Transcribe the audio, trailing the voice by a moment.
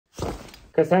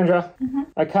Cassandra,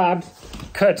 I can't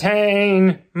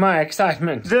contain my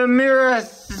excitement. The mere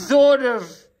thought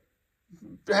of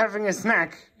having a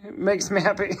snack makes me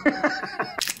happy.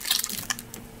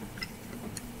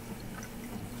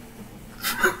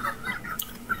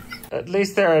 At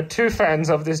least there are 2 fans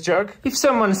of this joke. If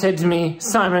someone said to me,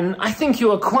 Simon, I think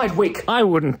you are quite weak, I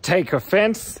wouldn't take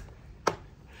offense.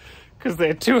 Because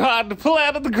they're too hard to pull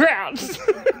out of the ground.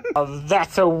 Oh,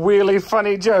 that's a really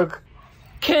funny joke.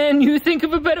 Can you think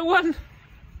of a better one?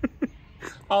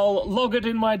 I'll log it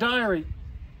in my diary.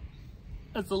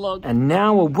 That's the log. And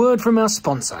now a word from our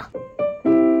sponsor.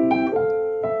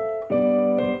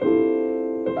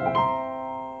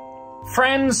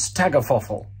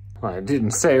 Franstagafoffle. I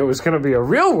didn't say it was going to be a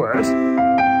real word.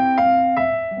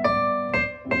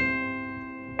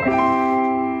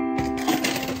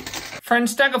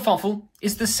 Franstagafoffle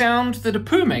is the sound that a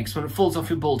poo makes when it falls off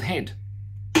your bald head.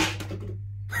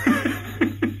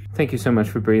 Thank you so much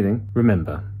for breathing.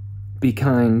 Remember, be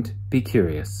kind, be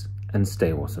curious, and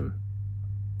stay awesome.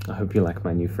 I hope you like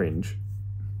my new fringe.